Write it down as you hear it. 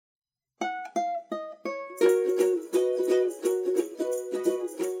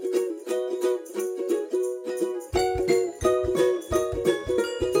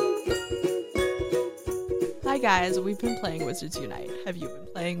guys, we've been playing Wizards Unite. Have you been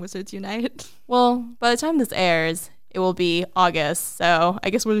playing Wizards Unite? Well, by the time this airs, it will be August, so I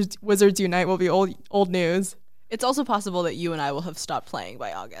guess Wizards Unite will be old news. It's also possible that you and I will have stopped playing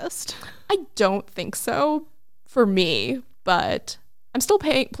by August. I don't think so for me, but I'm still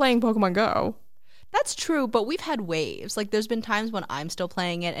playing Pokemon Go. That's true, but we've had waves. Like, there's been times when I'm still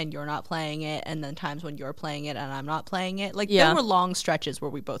playing it and you're not playing it, and then times when you're playing it and I'm not playing it. Like, there were long stretches where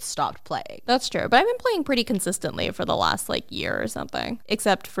we both stopped playing. That's true, but I've been playing pretty consistently for the last, year or something,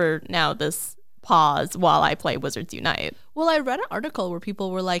 except for now this pause while I play Wizards Unite. Well, I read an article where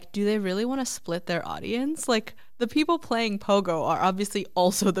people were like, do they really want to split their audience? Like, the people playing Pogo are obviously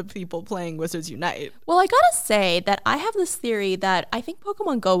also the people playing Wizards Unite. Well, I gotta say that I have this theory that I think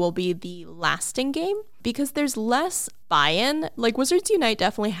Pokemon Go will be the lasting game because there's less buy-in. Like, Wizards Unite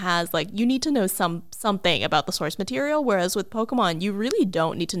definitely has, you need to know something about the source material, whereas with Pokemon, you really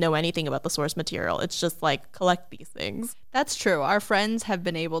don't need to know anything about the source material. It's just, collect these things. That's true. Our friends have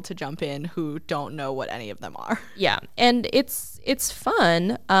been able to jump in who don't know what any of them are. Yeah, and it's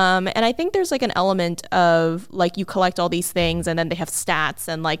fun, and I think there's an element of you collect all these things and then they have stats,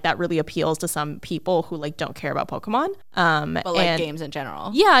 and that really appeals to some people who don't care about Pokemon, but games in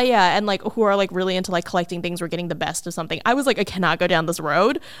general. Yeah, and who are really into collecting things or getting the best of something. I was I cannot go down this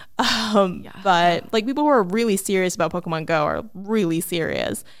road, but people who are really serious about Pokemon Go are really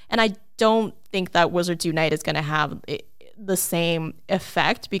serious, and I don't think that Wizards Unite is going to have the same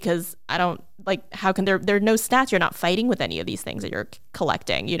effect because I don't how can there are no stats. You're not fighting with any of these things that you're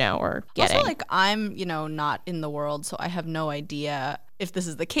collecting, or getting. Also, I'm not in the world, so I have no idea if this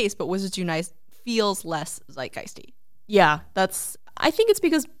is the case, but Wizards Unite feels less zeitgeisty. Yeah, I think it's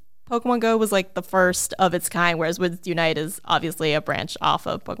because Pokemon Go was the first of its kind, whereas Wizards Unite is obviously a branch off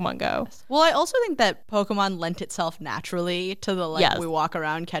of Pokemon Go. Well, I also think that Pokemon lent itself naturally to the we walk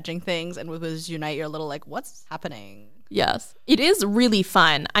around catching things, and with Wizards Unite you're a little what's happening? Yes. It is really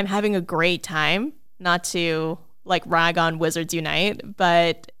fun. I'm having a great time, not to rag on Wizards Unite,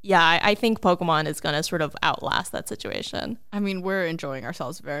 but yeah, I think Pokemon is going to sort of outlast that situation. I mean, we're enjoying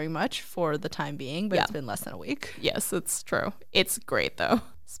ourselves very much for the time being, but it's been less than a week. Yes, it's true. It's great though.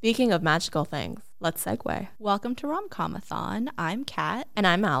 Speaking of magical things, let's segue. Welcome to Rom-Com-a-thon. I'm Kat. And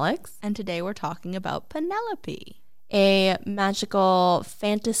I'm Alex. And today we're talking about Penelope. A magical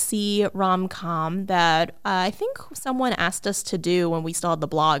fantasy rom-com that I think someone asked us to do when we still had the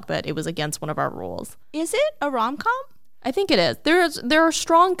blog, but it was against one of our rules. Is it a rom-com? I think it is. There are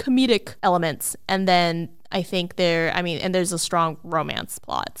strong comedic elements, and then I think and there's a strong romance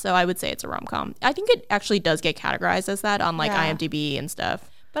plot. So I would say it's a rom-com. I think it actually does get categorized as that on IMDb and stuff.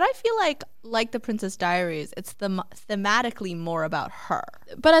 But I feel like The Princess Diaries, it's thematically more about her.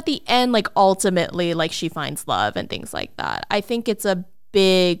 But at the end, ultimately, she finds love and things like that. I think it's a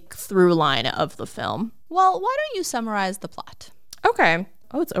big through line of the film. Well, why don't you summarize the plot? Okay.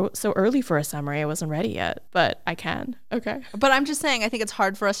 Oh, it's so early for a summary. I wasn't ready yet, but I can. Okay. But I'm just saying, I think it's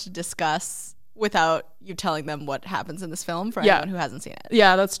hard for us to discuss without you telling them what happens in this film for anyone who hasn't seen it.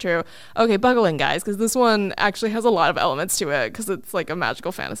 Yeah, that's true. Okay, buckle in, guys, because this one actually has a lot of elements to it because it's a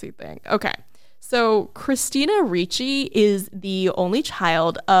magical fantasy thing. Okay, so Christina Ricci is the only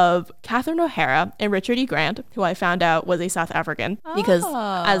child of Catherine O'Hara and Richard E. Grant, who I found out was a South African because,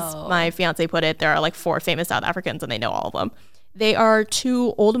 as my fiance put it, there are 4 famous South Africans and they know all of them. They are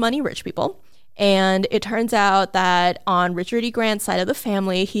 2 old money rich people. And it turns out that on Richard E. Grant's side of the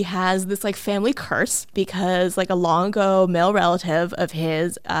family, he has this family curse because a long ago male relative of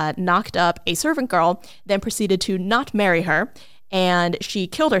his knocked up a servant girl, then proceeded to not marry her, and she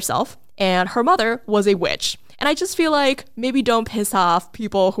killed herself, and her mother was a witch. And I just feel maybe don't piss off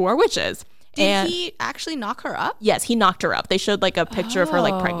people who are witches. Did he actually knock her up? Yes, he knocked her up. They showed a picture of her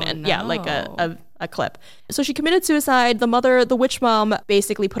pregnant. No. Yeah, a clip. So she committed suicide. The mother, the witch mom,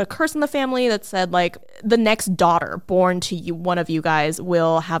 basically put a curse on the family that said the next daughter born to you, one of you guys,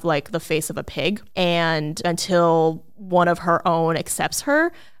 will have the face of a pig, and until one of her own accepts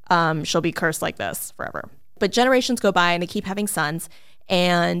her, she'll be cursed like this forever. But generations go by and they keep having sons.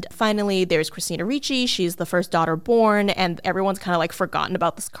 And finally, there's Christina Ricci. She's the first daughter born, and everyone's kind of forgotten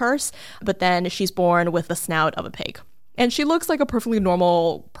about this curse. But then she's born with the snout of a pig. And she looks like a perfectly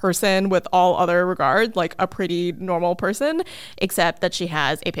normal person with all other regard, a pretty normal person, except that she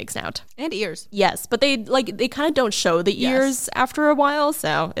has a pig snout. And ears. Yes, but they kind of don't show the ears after a while,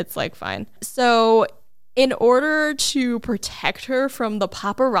 so it's fine. So in order to protect her from the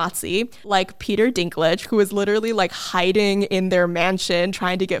paparazzi, Peter Dinklage, who is literally hiding in their mansion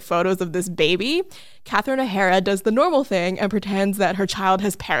trying to get photos of this baby, Catherine O'Hara does the normal thing and pretends that her child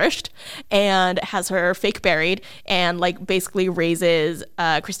has perished and has her fake buried and like basically raises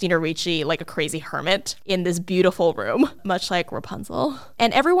Christina Ricci like a crazy hermit in this beautiful room, much like Rapunzel.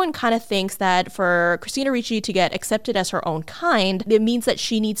 And everyone kind of thinks that for Christina Ricci to get accepted as her own kind, it means that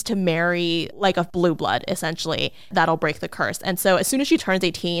she needs to marry like a blue blood, essentially. That'll break the curse. And so as soon as she turns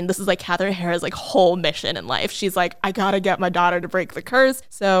 18, this is like Catherine O'Hara's like whole mission in life. She's like, I gotta get my daughter to break the curse.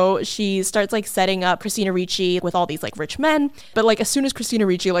 So she starts like setting up Christina Ricci with all these like rich men. But like as soon as Christina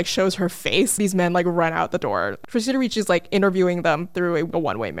Ricci like shows her face, these men like run out the door. Christina Ricci's like interviewing them through a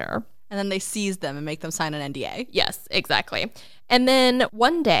one-way mirror. And then they seize them and make them sign an NDA. Yes, exactly. And then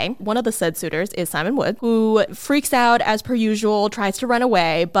one day, one of the said suitors is Simon Wood, who freaks out as per usual, tries to run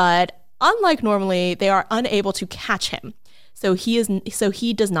away, but unlike normally, they are unable to catch him. So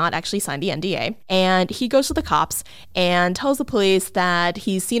he does not actually sign the NDA, and he goes to the cops and tells the police that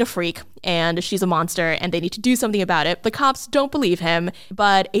he's seen a freak and she's a monster and they need to do something about it. The cops don't believe him,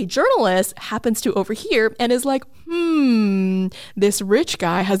 but a journalist happens to overhear and is like, this rich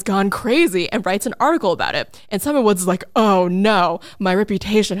guy has gone crazy, and writes an article about it. And Simon Woods is like, oh no, my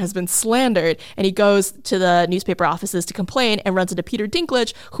reputation has been slandered. And he goes to the newspaper offices to complain and runs into Peter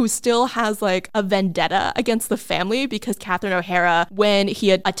Dinklage, who still has like a vendetta against the family because Catherine O'Hara, when he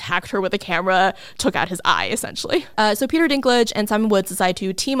had attacked her with a camera, took out his eye, essentially. So Peter Dinklage and Simon Woods decide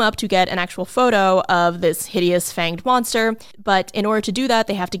to team up to get an actual photo of this hideous fanged monster. But in order to do that,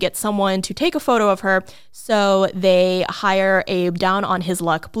 they have to get someone to take a photo of her. So they hire a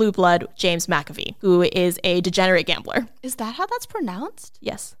down-on-his-luck blue blood, James McAvee, who is a degenerate gambler. Is that how that's pronounced?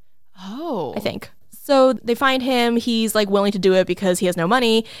 Yes. Oh. I think. So they find him, he's like willing to do it because he has no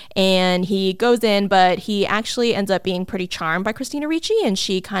money, and he goes in, but he actually ends up being pretty charmed by Christina Ricci, and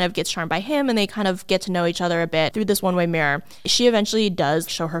she kind of gets charmed by him, and they kind of get to know each other a bit through this one-way mirror. She eventually does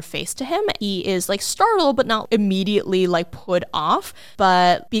show her face to him. He is like startled, but not immediately like put off,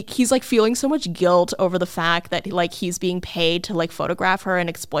 but he's like feeling so much guilt over the fact that like he's being paid to like photograph her and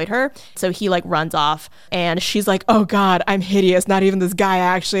exploit her. So he like runs off, and she's like, oh God, I'm hideous. Not even this guy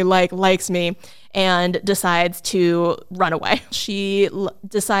actually likes me. And decides to run away. She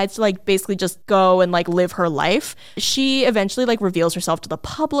decides to like basically just go and like live her life. She eventually like reveals herself to the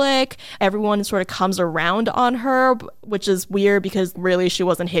public. Everyone sort of comes around on her, which is weird because really she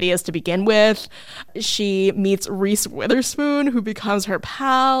wasn't hideous to begin with. She meets Reese Witherspoon, who becomes her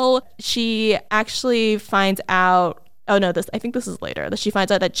pal. She actually finds out, I think this is later, that she finds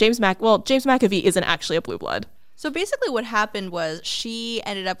out that James McAvee isn't actually a blue blood. So basically what happened was she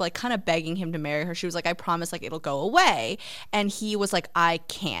ended up like kind of begging him to marry her. She was like, I promise like it'll go away. And he was like, I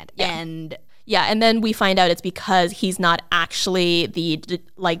can't. Yeah. And then we find out it's because he's not actually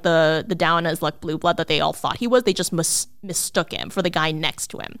the down as luck blue blood that they all thought he was. They just mistook him for the guy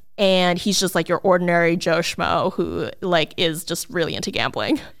next to him. And he's just like your ordinary Joe Schmo who like is just really into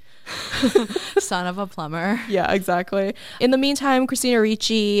gambling. Son of a plumber. Yeah, exactly. In the meantime, Christina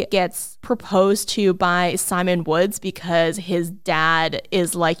Ricci gets proposed to by Simon Woods because his dad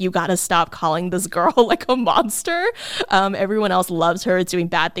is like, you gotta stop calling this girl like a monster. Everyone else loves her. It's doing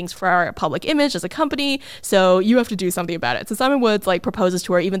bad things for our public image as a company. So you have to do something about it. So Simon Woods like proposes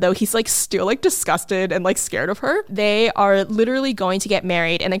to her, even though he's like still like disgusted and like scared of her. They are literally going to get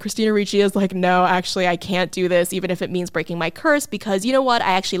married. And then Christina Ricci is like, no, actually, I can't do this, even if it means breaking my curse, because you know what?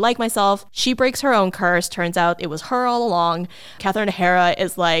 I actually like myself. She breaks her own curse. Turns out it was her all along. Catherine O'Hara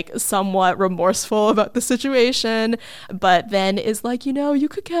is like somewhat remorseful about the situation, but then is like, you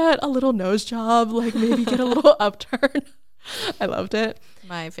could get a little nose job, like maybe get a little upturn. I loved it.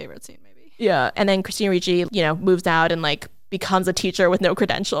 My favorite scene, maybe. Yeah. And then Christina Ricci, moves out and like becomes a teacher with no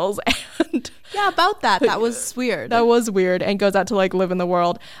credentials. And yeah, about that. That was weird. That was weird. And goes out to like live in the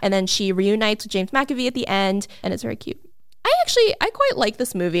world. And then she reunites with James McAvee at the end, and it's very cute. I quite like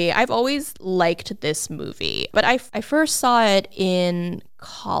this movie. I've always liked this movie, but I first saw it in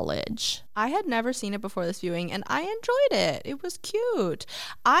college. I had never seen it before this viewing, and I enjoyed it. It was cute.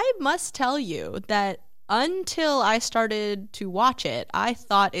 I must tell you that until I started to watch it, I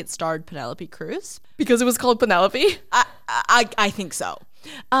thought it starred Penelope Cruz. Because it was called Penelope? I think so.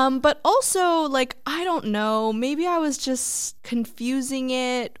 But also, like, I don't know, maybe I was just confusing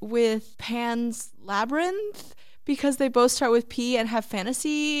it with Pan's Labyrinth, because they both start with P and have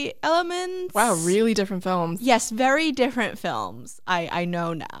fantasy elements. Wow, really different films. Yes, very different films. I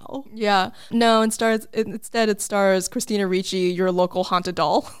know now. Yeah. No, instead it stars Christina Ricci, your local haunted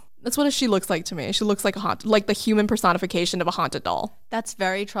doll. That's what she looks like to me. She looks like like the human personification of a haunted doll. That's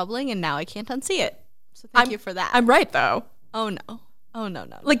very troubling, and now I can't unsee it. So thank you for that. I'm right, though. Oh, no. Oh, no,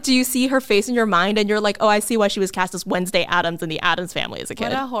 no. Like, do you see her face in your mind and you're like, oh, I see why she was cast as Wednesday Addams in the Addams Family as a kid?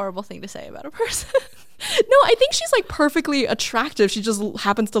 What a horrible thing to say about a person. No, I think she's like perfectly attractive. She just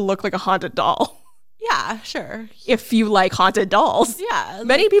happens to look like a haunted doll. Yeah, sure. If you like haunted dolls. Yeah.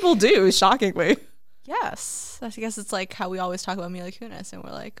 Many people do, shockingly. Yes. I guess it's like how we always talk about Mila Kunis and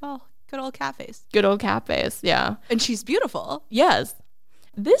we're like, oh, good old cat face. Good old cat face, yeah. And she's beautiful. Yes.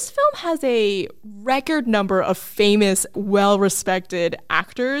 This film has a record number of famous, well-respected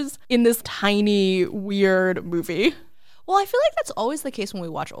actors in this tiny, weird movie. Well, I feel like that's always the case when we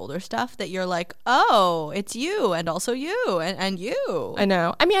watch older stuff, that you're like, oh, it's you and also you and you. I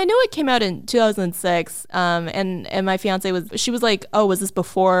know. I mean, I know it came out in 2006, and my fiance was like, oh, was this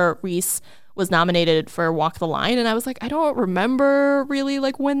before Reese was nominated for Walk the Line? And I was like, I don't remember really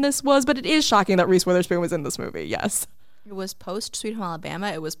like when this was, but it is shocking that Reese Witherspoon was in this movie, yes. It was post Sweet Home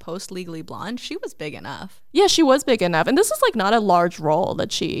Alabama. It was post Legally Blonde. She was big enough. Yeah, she was big enough. And this is like not a large role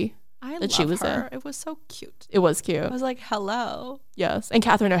that she was her. in. It was so cute. It was cute. I was like, hello. Yes. And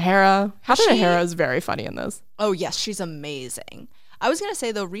Catherine O'Hara. Catherine O'Hara is very funny in this. Oh, yes. She's amazing. I was going to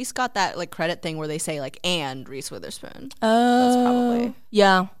say, though, Reese got that like credit thing where they say like, and Reese Witherspoon. That's probably.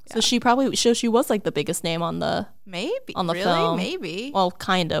 Yeah. So she was like the biggest name on the film. Maybe. Well,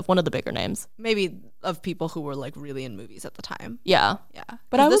 kind of. One of the bigger names. Maybe of people who were like really in movies at the time. Yeah. Yeah.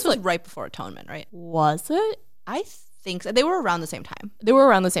 But this was like right before Atonement, right? Was it? I think so. They were around the same time. They were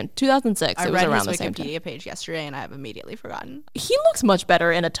around the same 2006. I it was read around his the same time. Wikipedia page yesterday and I have immediately forgotten. He looks much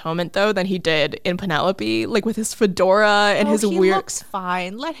better in Atonement though than he did in Penelope, like with his fedora and his weird. He looks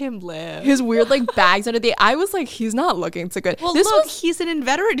fine. Let him live. His weird like bags under the. I was like, he's not looking so good. Well, he's an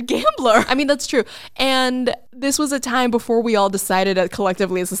inveterate gambler. I mean, that's true. And this was a time before we all decided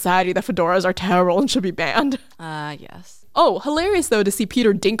collectively as society that fedoras are terrible and should be banned. Yes. Oh, hilarious, though, to see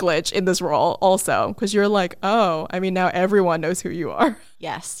Peter Dinklage in this role also, because you're like, oh, I mean, now everyone knows who you are.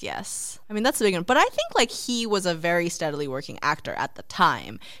 Yes. I mean, that's the big one. But I think, like, he was a very steadily working actor at the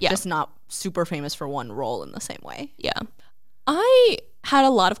time. Yeah. Just not super famous for one role in the same way. Yeah. I had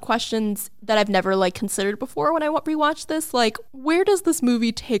a lot of questions that I've never, like, considered before when I rewatched this. Like, where does this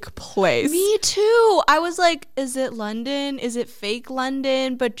movie take place? Me too. I was like, is it London? Is it fake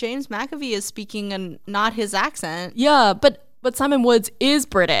London? But James McAvoy is speaking not his accent. Yeah, but Simon Woods is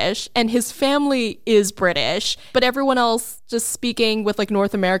British and his family is British, but everyone else just speaking with like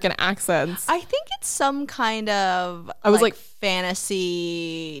North American accents. I think it's some kind of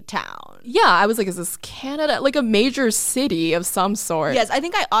fantasy town. Yeah, I was like, is this Canada? Like a major city of some sort. Yes, I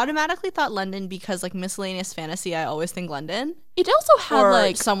think I automatically thought London because like miscellaneous fantasy, I always think London. It also had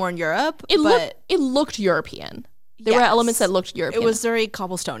like somewhere in Europe. It looked European. There were elements that looked European. It was very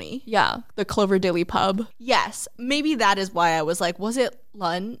cobblestoney. Yeah, the Cloverdilly pub. Yes, maybe that is why I was like, was it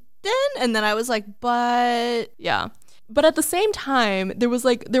London? And then I was like, but yeah. But at the same time, there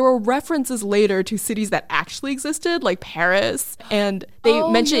were references later to cities that actually existed, like Paris, and they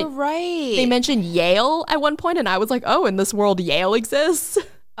mentioned you're right. They mentioned Yale at one point, and I was like, oh, in this world, Yale exists.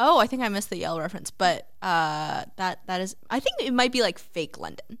 Oh, I think I missed the Yale reference, but that is, I think it might be like fake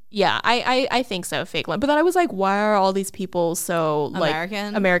London. Yeah, I think so, fake London. But then I was like, why are all these people so like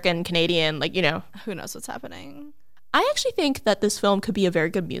American, Canadian, like, you know, who knows what's happening? I actually think that this film could be a very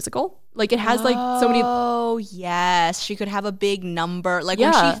good musical. Like, it has like so many. Oh yes, she could have a big number. Like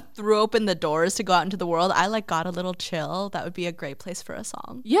when she threw open the doors to go out into the world, I like got a little chill. That would be a great place for a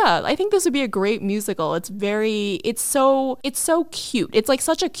song. Yeah, I think this would be a great musical. It's so cute. It's like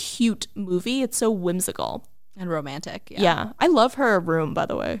such a cute movie. It's so whimsical and romantic. Yeah, I love her room, by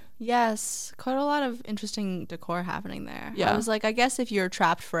the way. Yes, quite a lot of interesting decor happening there. Yeah. I was like, I guess if you're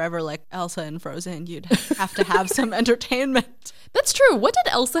trapped forever like Elsa in Frozen, you'd have to have some entertainment. That's true. What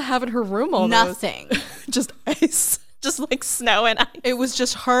did Elsa have in her room almost? Nothing. Just ice. Just like snow and ice. It was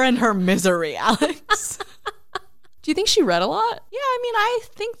just her and her misery, Alex. Do you think she read a lot? Yeah, I mean, I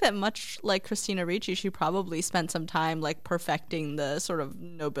think that much like Christina Ricci, she probably spent some time like perfecting the sort of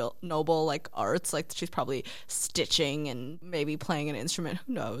noble like arts. Like she's probably stitching and maybe playing an instrument.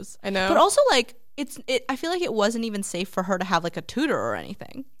 Who knows? I know. But also like I feel like it wasn't even safe for her to have like a tutor or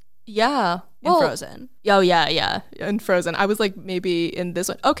anything. Yeah. In Frozen. Oh, yeah. In Frozen. I was like, maybe in this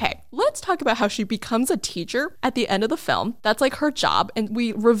one. Okay, let's talk about how she becomes a teacher at the end of the film. That's like her job. And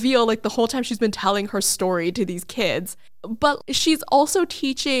we reveal like the whole time she's been telling her story to these kids. But she's also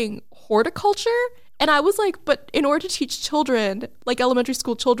teaching horticulture. And I was like, but in order to teach children, like elementary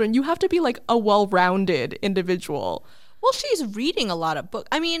school children, you have to be like a well-rounded individual. Well, she's reading a lot of books.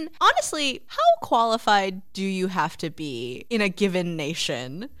 I mean, honestly, how qualified do you have to be in a given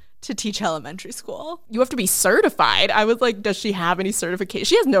nation to teach elementary school. You have to be certified. I was like, does she have any certification?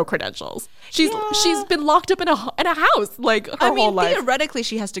 She has no credentials. She's been locked up in a house like her whole life. Theoretically,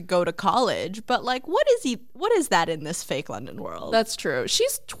 she has to go to college, but like, what is that in this fake London world? That's true.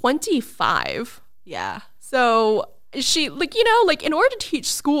 She's 25. Yeah. So she, like, in order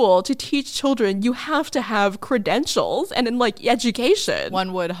to teach children, you have to have credentials and in like education.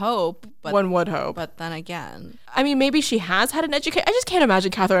 One would hope. But then again, I mean, maybe she has had an education. I just can't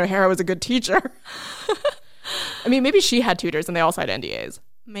imagine Catherine O'Hara was a good teacher. I mean, maybe she had tutors and they all signed NDAs.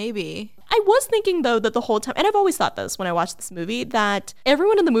 Maybe. I was thinking, though, that the whole time, and I've always thought this when I watched this movie, that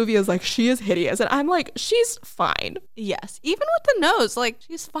everyone in the movie is like, she is hideous. And I'm like, she's fine. Yes. Even with the nose, like,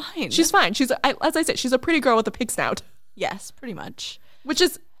 she's fine. She's fine. As I said, she's a pretty girl with a pig snout. Yes, pretty much. Which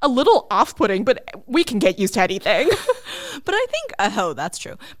is a little off-putting, but we can get used to anything. But I think, that's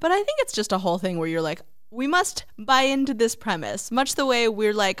true. But I think it's just a whole thing where you're like, we must buy into this premise, much the way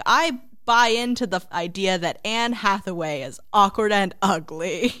we're like, I buy into the idea that Anne Hathaway is awkward and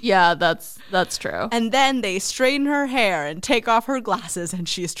ugly. Yeah, that's true. And then they straighten her hair and take off her glasses and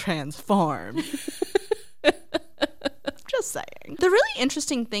she's transformed. Just saying. The really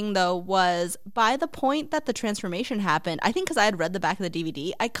interesting thing, though, was by the point that the transformation happened, I think because I had read the back of the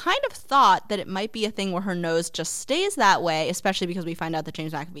DVD, I kind of thought that it might be a thing where her nose just stays that way, especially because we find out that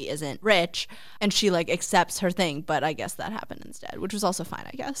James McAvoy isn't rich and she like accepts her thing. But I guess that happened instead, which was also fine,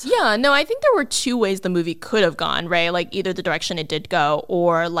 I guess. Yeah, no, I think there were two ways the movie could have gone, right? Like either the direction it did go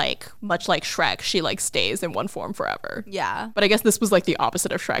or like much like Shrek, she like stays in one form forever. Yeah. But I guess this was like the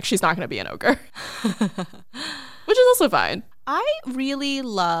opposite of Shrek. She's not going to be an ogre. Which is also fine. I really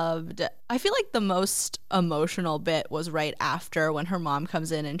loved, I feel like the most emotional bit was right after when her mom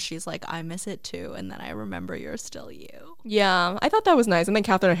comes in and she's like, I miss it too. And then I remember you're still you. Yeah, I thought that was nice. And then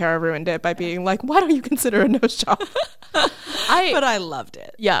Catherine O'Hara ruined it by being like, why don't you consider a nose job? But I loved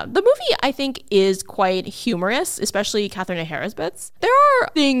it. Yeah, the movie I think is quite humorous, especially Catherine O'Hara's bits. There are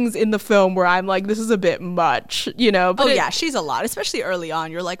things in the film where I'm like, this is a bit much, But yeah, she's a lot, especially early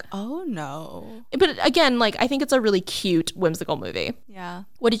on. You're like, oh no. But again, like, I think it's a really cute, whimsical movie. Yeah.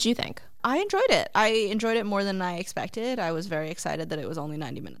 What did you think? I enjoyed it. I enjoyed it more than I expected. I was very excited that it was only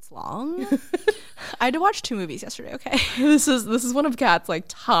 90 minutes long. I had to watch 2 movies yesterday, okay? This is one of Kat's like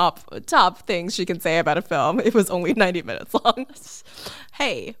top things she can say about a film. It was only 90 minutes long.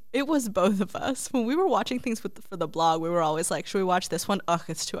 Hey, it was both of us. When we were watching things for the blog, we were always like, should we watch this one? Ugh,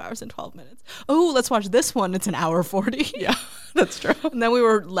 it's 2 hours and 12 minutes. Oh, let's watch this one. It's an hour 40. Yeah, that's true. And then we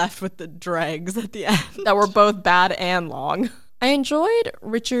were left with the dregs at the end. That were both bad and long. I enjoyed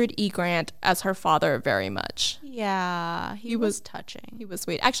Richard E. Grant as her father very much. Yeah, he was touching. He was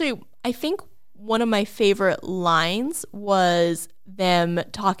sweet. Actually, I think one of my favorite lines was them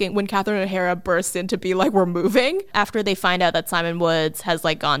talking when Catherine O'Hara bursts in to be like, we're moving, after they find out that Simon Woods has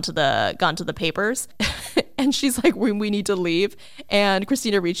like gone to the papers. And she's like, we need to leave. And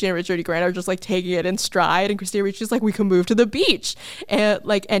Christina Ricci and Richard E. Grant are just like taking it in stride. And Christina Ricci's like, we can move to the beach.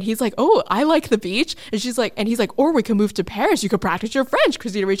 And he's like, oh, I like the beach. And she's like, and he's like, or we can move to Paris. You could practice your French.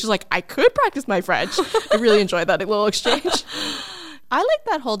 Christina Ricci's like, I could practice my French. I really enjoyed that little exchange. I like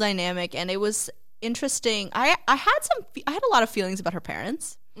that whole dynamic, and it was interesting. I had a lot of feelings about her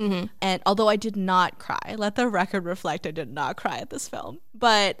parents. Mm-hmm. And although I did not cry, let the record reflect, I did not cry at this film.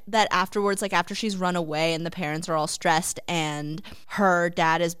 But that afterwards, like after she's run away and the parents are all stressed and her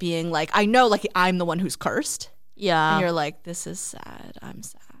dad is being like, I know, like I'm the one who's cursed. Yeah. And you're like, this is sad. I'm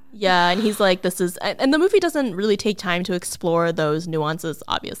sad. Yeah, and he's like, and the movie doesn't really take time to explore those nuances,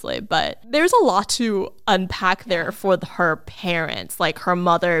 obviously, but there's a lot to unpack there for her parents, like her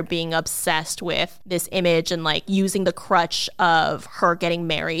mother being obsessed with this image and like using the crutch of her getting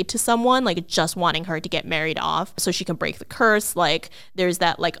married to someone, like just wanting her to get married off so she can break the curse. Like there's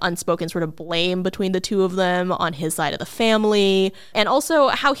that like unspoken sort of blame between the two of them on his side of the family, and also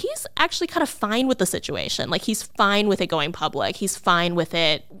how he's actually kind of fine with the situation. Like he's fine with it going public. He's fine with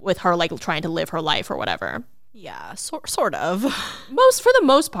it, with her like trying to live her life or whatever. Yeah, sort of. For the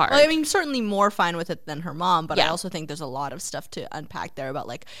most part. Well, I mean, certainly more fine with it than her mom, but yeah. I also think there's a lot of stuff to unpack there about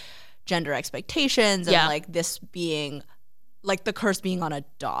like gender expectations and like this being like the curse being on a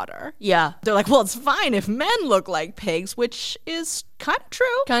daughter. Yeah. They're like, well, it's fine if men look like pigs, which is kind of true.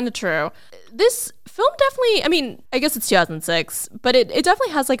 Kind of true. This film definitely, I mean, I guess it's 2006, but it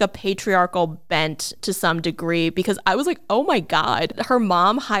definitely has like a patriarchal bent to some degree, because I was like, oh my God, her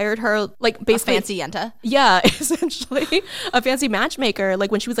mom hired her like basically. A fancy yenta. Yeah, essentially a fancy matchmaker,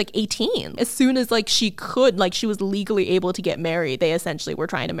 like when she was like 18. As soon as like she could, like she was legally able to get married, they essentially were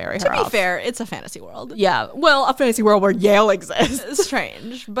trying to marry her To be off. fair, it's a fantasy world. Yeah, well, a fantasy world where Yale exists. It's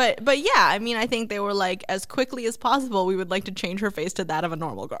strange. But yeah, I mean, I think they were like, as quickly as possible, we would like to change her face to that of a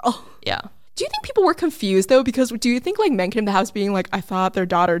normal girl. Yeah. Do you think people were confused though? Because do you think like men came to the house being like, I thought their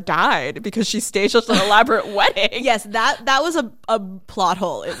daughter died because she staged such an elaborate wedding? Yes, that was a plot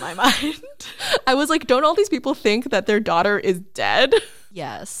hole in my mind. I was like, don't all these people think that their daughter is dead?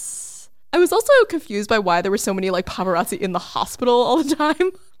 Yes. I was also confused by why there were so many like paparazzi in the hospital all the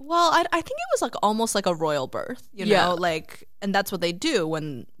time. Well, I think it was like almost like a royal birth, you know, Yeah. like, and that's what they do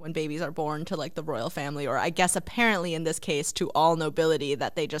when babies are born to like the royal family, or I guess apparently in this case to all nobility,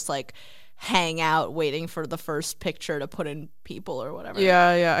 that they just like hang out waiting for the first picture to put in people or whatever.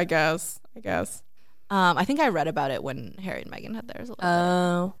 Yeah, I guess. I think I read about it when Harry and Meghan had theirs a little bit.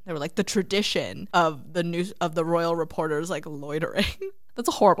 Oh. They were like the tradition of the royal reporters like loitering. That's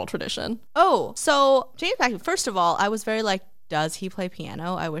a horrible tradition. Oh, so James McAvoy, first of all, I was very like, does he play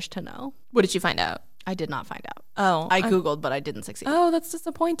piano? I wish to know. What did you find out? I did not find out. Oh. I Googled, but I didn't succeed. Oh, that's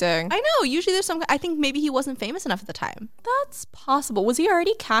disappointing. I know. Usually there's some, I think maybe he wasn't famous enough at the time. That's possible. Was he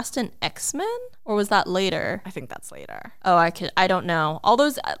already cast in X-Men? Or was that later? I think that's later. Oh, I don't know. All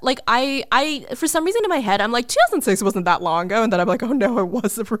those, like, I for some reason in my head, I'm like, 2006 wasn't that long ago. And then I'm like, oh no, it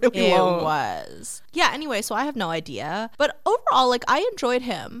was really long. It was. Yeah, anyway, so I have no idea. But overall, like, I enjoyed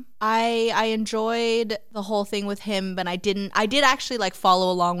him. I enjoyed the whole thing with him, but I did actually like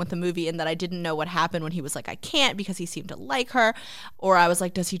follow along with the movie in that I didn't know what happened when he was like, I can't, because he seemed to like her. Or I was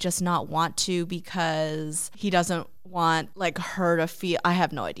like, does he just not want to because he doesn't want like her to feel, I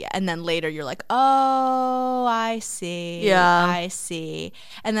have no idea. And then later you're like, oh, I see. Yeah. I see.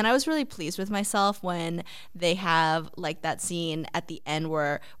 And then I was really pleased with myself when they have like that scene at the end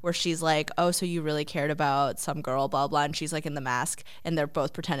where she's like, oh, so you really cared about some girl, blah, blah. And she's like in the mask and they're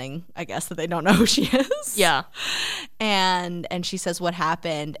both pretending, I guess, that they don't know who she is. Yeah. And she says what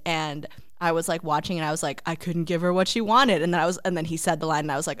happened, and I was like watching and I was like, I couldn't give her what she wanted. And then he said the line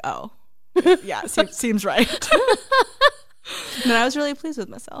and I was like, oh. Yeah, seems right. And I was really pleased with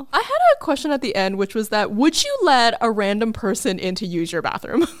myself. I had a question at the end, which was that, would you let a random person in to use your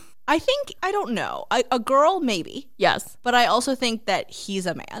bathroom? I don't know. A girl, maybe. Yes. But I also think that he's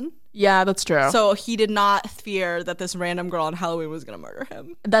a man. Yeah, that's true. So he did not fear that this random girl on Halloween was going to murder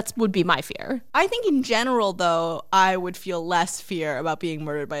him. That would be my fear. I think in general, though, I would feel less fear about being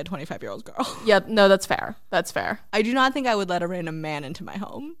murdered by a 25-year-old girl. Yeah, no, that's fair. That's fair. I do not think I would let a random man into my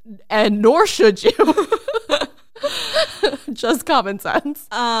home. And nor should you. Just common sense.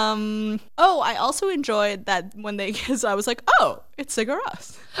 I also enjoyed that when they kiss, I was like, oh, it's Sigur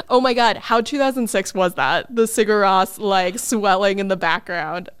Rós. Oh my God, how 2006 was that? The Sigur Rós like swelling in the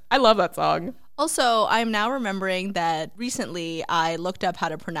background. I love that song. Also, I'm now remembering that recently I looked up how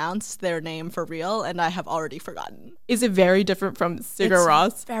to pronounce their name for real, and I have already forgotten. Is it very different from Sigur Rós?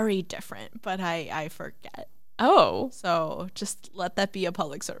 It's very different, but I forget. Oh. So just let that be a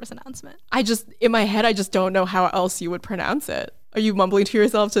public service announcement. In my head, I just don't know how else you would pronounce it. Are you mumbling to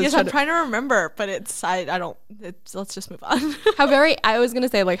yourself? Yes, I'm trying to remember, but let's just move on. I was going to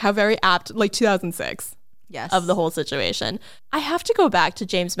say, like, how very apt, like 2006. Yes. Of the whole situation. I have to go back to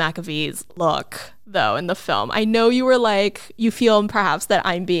James McAvoy's look, though, in the film. I know you were like, you feel perhaps that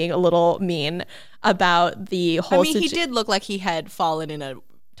I'm being a little mean about the whole he did look like he had fallen in a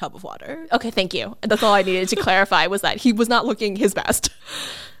tub of water. Okay, thank you. That's all I needed to clarify, was that he was not looking his best.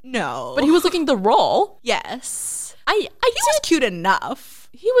 No. But he was looking the role. Yes. He was cute enough.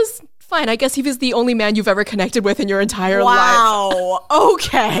 He was fine. I guess he was the only man you've ever connected with in your entire life. Wow.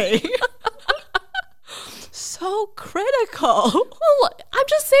 Okay. So critical. Well, I'm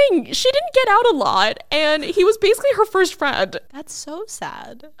just saying, she didn't get out a lot, and he was basically her first friend. That's so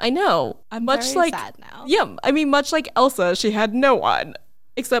sad. I know. I'm very sad now. Yeah, I mean, much like Elsa, she had no one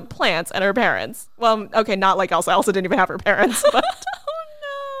except plants and her parents. Well, okay, not like Elsa. Elsa didn't even have her parents. But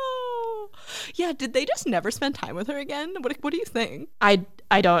oh no. Yeah, did they just never spend time with her again? What do you think? I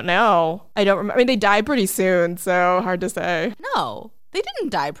don't know. I don't remember. I mean, they died pretty soon, so hard to say. No. They didn't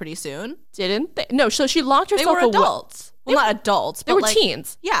die pretty soon. Didn't they? No, so she locked herself away. They were adults. Well, not adults, but they were like,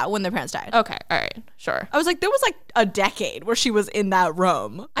 teens. Yeah, when their parents died. Okay, all right, sure. I was like, there was like a decade where she was in that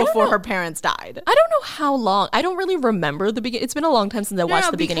room before her parents died. I don't know how long. I don't really remember the beginning. It's been a long time since I watched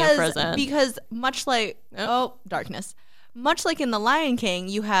the beginning of Frozen. Because much like, darkness. Much like in The Lion King,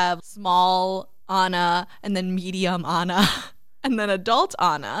 you have small Anna and then medium Anna and then adult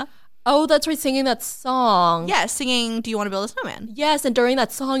Anna. Oh, that's right, singing that song. Yeah, singing Do You Want to Build a Snowman? Yes, and during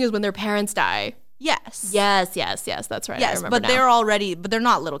that song is when their parents die. Yes. Yes, that's right. I Yes, remember but now. they're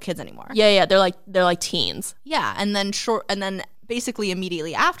not little kids anymore. Yeah, they're like teens. Yeah, and then basically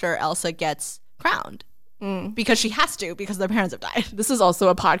immediately after, Elsa gets crowned. Because she has to, because their parents have died. This is also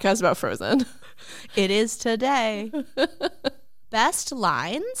a podcast about Frozen. It is today. Best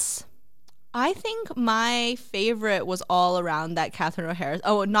lines? I think my favorite was all around that Catherine O'Hara.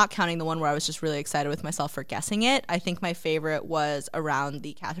 Oh, not counting the one where I was just really excited with myself for guessing it. I think my favorite was around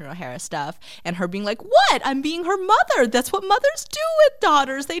the Catherine O'Hara stuff and her being like, "What? I'm being her mother. That's what mothers do with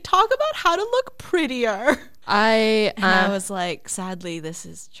daughters. They talk about how to look prettier." I was like, sadly, this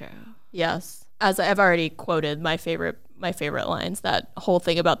is true. Yes. As I've already quoted my favorite lines, that whole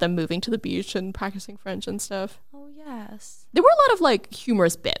thing about them moving to the beach and practicing French and stuff. Oh, yes. There were a lot of like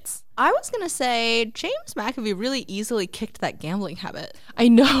humorous bits. I was going to say James McAvoy really easily kicked that gambling habit. I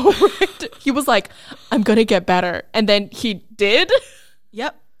know, right? He was like, I'm going to get better. And then he did.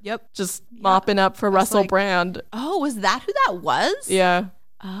 Yep. Just mopping up for Russell Brand. Oh, was that who that was? Yeah.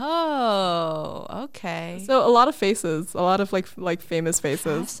 Oh, okay. So a lot of faces, a lot of like famous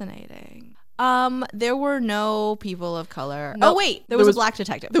faces. Fascinating. There were no people of color. No, oh wait, there was a black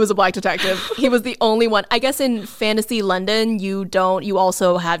detective. There was a black detective. He was the only one. I guess in Fantasy London, you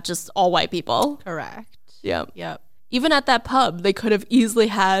also have just all white people. Correct. Yeah. Yep. Even at that pub, they could have easily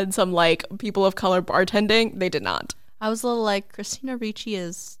had some like people of color bartending. They did not. I was a little like, Christina Ricci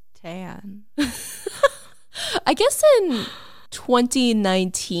is tan. I guess in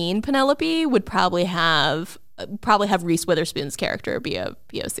 2019, Penelope would probably have Reese Witherspoon's character be a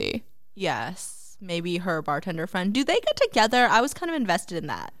POC. Yes, maybe her bartender friend. Do they get together? I was kind of invested in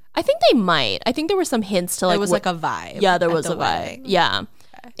that. I think they might. I think there were some hints to like... There was like a vibe. Yeah, there was a wedding. vibe. Yeah.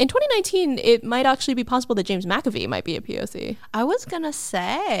 Okay. In 2019, it might actually be possible that James McAvoy might be a POC. I was going to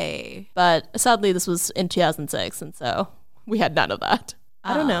say. But sadly, this was in 2006, and so we had none of that.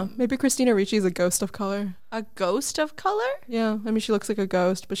 I don't know. Maybe Christina Ricci is a ghost of color. A ghost of color? Yeah. I mean, she looks like a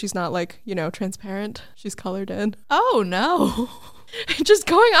ghost, but she's not like, transparent. She's colored in. Oh, no. Just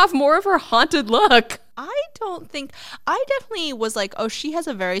going off more of her haunted look. I definitely was like, oh, she has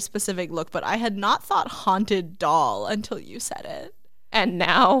a very specific look, but I had not thought haunted doll until you said it. And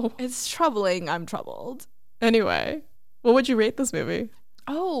now? It's troubling. I'm troubled. Anyway, what would you rate this movie?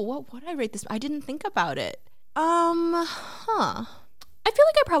 Oh, what would I rate this? I didn't think about it. I feel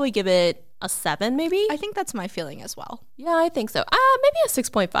like I'd probably give it a 7, maybe. I think that's my feeling as well. Yeah, I think so. Maybe a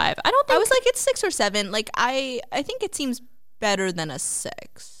 6.5. I don't think... I was like, it's 6 or 7. Like, I think it seems better than a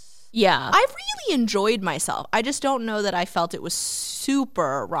 6. Yeah. I really enjoyed myself. I just don't know that I felt it was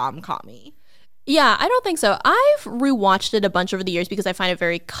super rom-com-y. Yeah, I don't think so. I've rewatched it a bunch over the years because I find it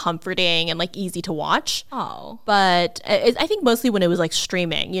very comforting and like easy to watch. Oh. But I think mostly when it was like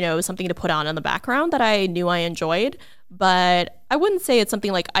streaming, it was something to put on in the background that I knew I enjoyed. But I wouldn't say it's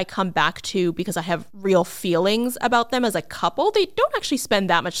something like I come back to because I have real feelings about them as a couple. They don't actually spend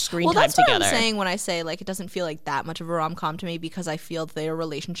that much screen time together. Well, that's what I'm saying when I say like it doesn't feel like that much of a rom-com to me because I feel their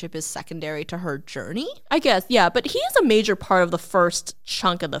relationship is secondary to her journey. I guess, yeah. But he is a major part of the first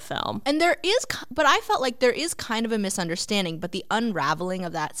chunk of the film. And but I felt like there is kind of a misunderstanding, but the unraveling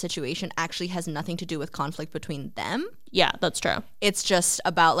of that situation actually has nothing to do with conflict between them. Yeah, that's true. It's just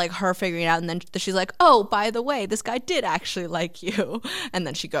about like her figuring it out, and then she's like, "Oh, by the way, this guy did actually like you," and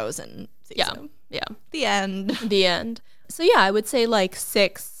then she goes and sees him. Yeah. The end. The end. So yeah, I would say like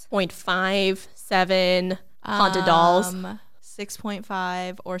 6.5, 7 haunted dolls.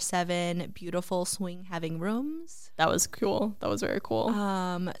 6.5 or 7 beautiful swing having rooms. That was cool. That was very cool.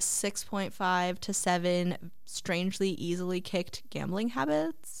 6.5 to 7 strangely easily kicked gambling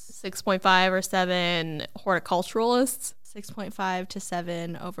habits. 6.5 or 7 horticulturalists. 6.5 to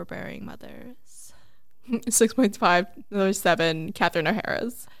 7 overbearing mothers. 6.5 or 7 Catherine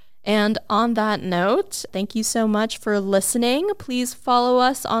O'Hara's. And on that note, thank you so much for listening. Please follow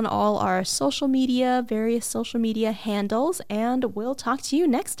us on all our various social media handles, and we'll talk to you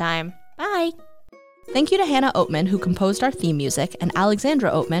next time. Bye. Thank you to Hannah Oatman, who composed our theme music, and Alexandra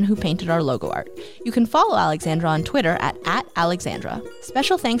Oatman, who painted our logo art. You can follow Alexandra on Twitter at @Alexandra.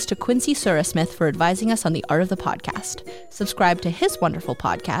 Special thanks to Quincy Surasmith for advising us on the art of the podcast. Subscribe to his wonderful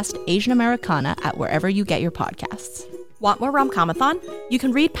podcast, Asian Americana, at wherever you get your podcasts. Want more Romcomathon? You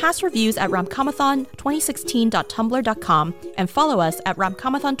can read past reviews at romcomathon2016.tumblr.com and follow us at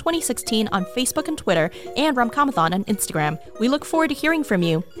romcomathon2016 on Facebook and Twitter and romcomathon on Instagram. We look forward to hearing from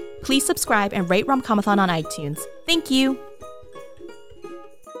you. Please subscribe and rate Romcomathon on iTunes. Thank you!